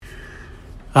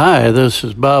Hi, this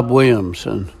is Bob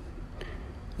Williamson.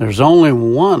 There's only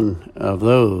one of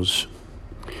those.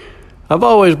 I've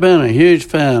always been a huge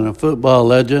fan of football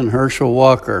legend Herschel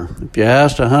Walker. If you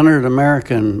asked 100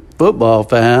 American football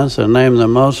fans to name the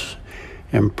most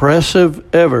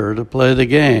impressive ever to play the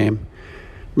game,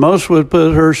 most would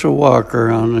put Herschel Walker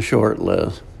on the short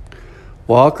list.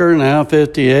 Walker, now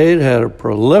 58, had a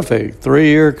prolific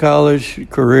 3-year college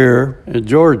career at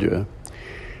Georgia.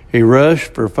 He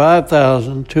rushed for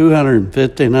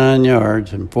 5,259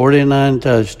 yards and 49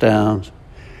 touchdowns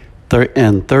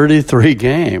in 33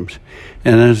 games,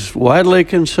 and is widely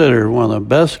considered one of the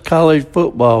best college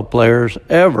football players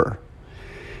ever.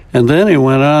 And then he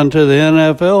went on to the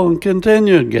NFL and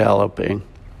continued galloping.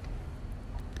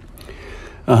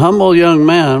 A humble young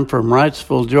man from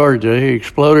Wrightsville, Georgia, he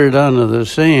exploded onto the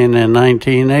scene in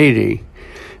 1980.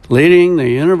 Leading the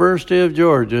University of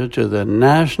Georgia to the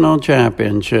national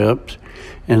championships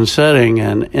and setting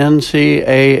an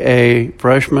NCAA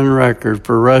freshman record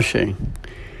for rushing.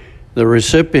 The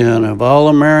recipient of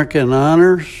All-American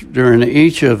honors during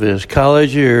each of his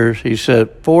college years, he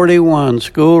set 41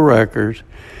 school records,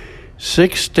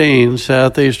 16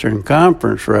 Southeastern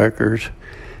Conference records,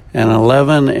 and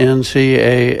 11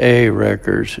 NCAA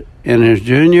records. In his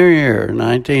junior year,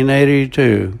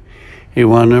 1982, he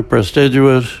won the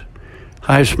prestigious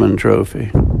Heisman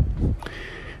Trophy.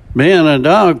 Being a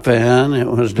dog fan, it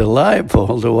was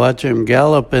delightful to watch him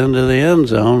gallop into the end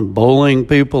zone, bowling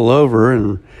people over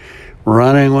and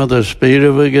running with the speed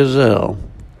of a gazelle.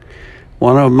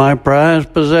 One of my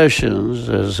prized possessions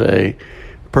is a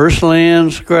personally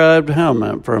inscribed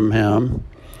helmet from him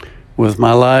with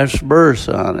my life's verse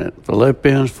on it,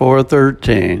 Philippians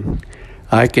 4:13.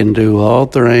 I can do all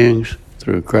things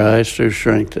through Christ who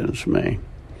strengthens me.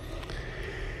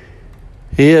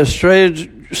 He has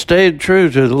stayed true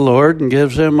to the Lord and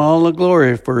gives him all the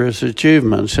glory for his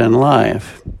achievements in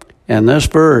life, and this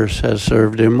verse has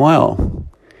served him well.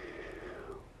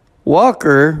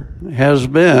 Walker has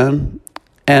been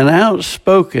an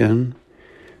outspoken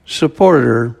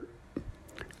supporter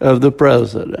of the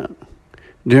president.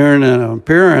 During an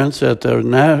appearance at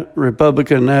the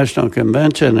Republican National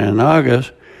Convention in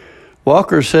August,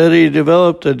 Walker said he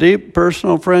developed a deep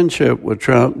personal friendship with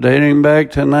Trump dating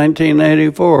back to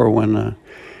 1984 when the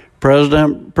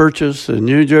president purchased the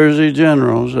New Jersey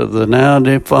Generals of the now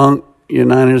defunct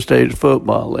United States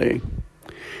Football League.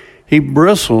 He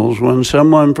bristles when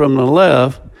someone from the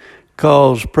left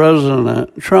calls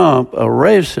President Trump a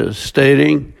racist,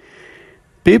 stating,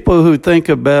 "People who think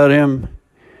about him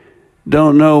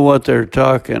don't know what they're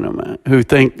talking about. Who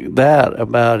think that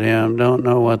about him don't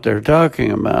know what they're talking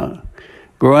about."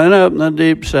 Growing up in the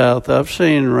Deep South, I've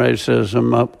seen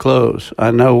racism up close.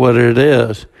 I know what it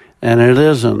is, and it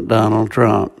isn't Donald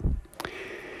Trump.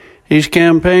 He's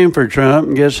campaigned for Trump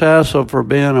and gets hassled for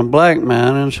being a black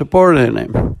man and supporting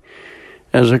him.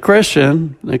 As a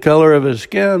Christian, the color of his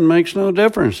skin makes no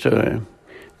difference to him.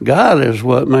 God is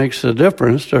what makes the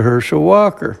difference to Herschel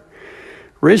Walker.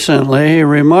 Recently, he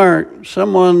remarked,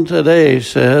 someone today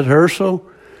said, "Herschel,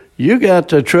 you got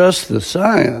to trust the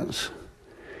science,"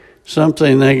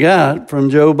 something they got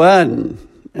from Joe Biden.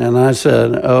 And I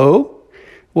said, "Oh,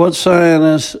 what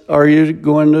scientists are you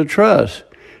going to trust?"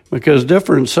 Because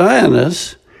different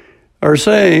scientists are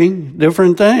saying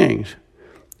different things.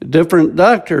 Different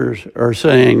doctors are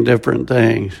saying different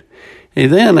things. He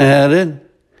then added,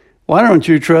 "Why don't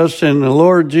you trust in the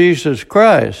Lord Jesus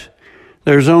Christ?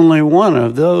 There's only one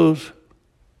of those."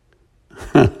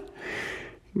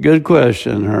 Good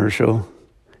question, Herschel.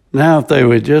 Now, if they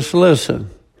would just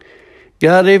listen.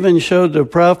 God even showed the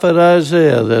prophet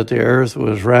Isaiah that the earth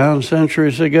was round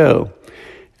centuries ago.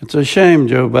 It's a shame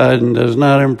Joe Biden does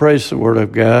not embrace the Word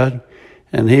of God,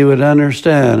 and he would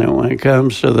understand it when it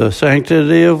comes to the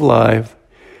sanctity of life,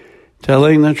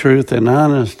 telling the truth in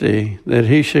honesty, that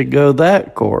he should go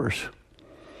that course.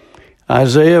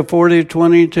 Isaiah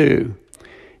 40:22.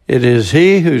 It is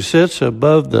he who sits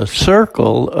above the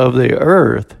circle of the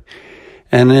earth,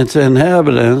 and its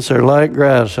inhabitants are like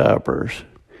grasshoppers,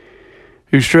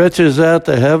 who stretches out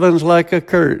the heavens like a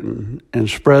curtain and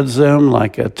spreads them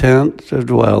like a tent to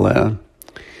dwell in.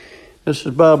 This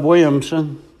is Bob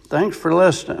Williamson. Thanks for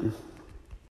listening.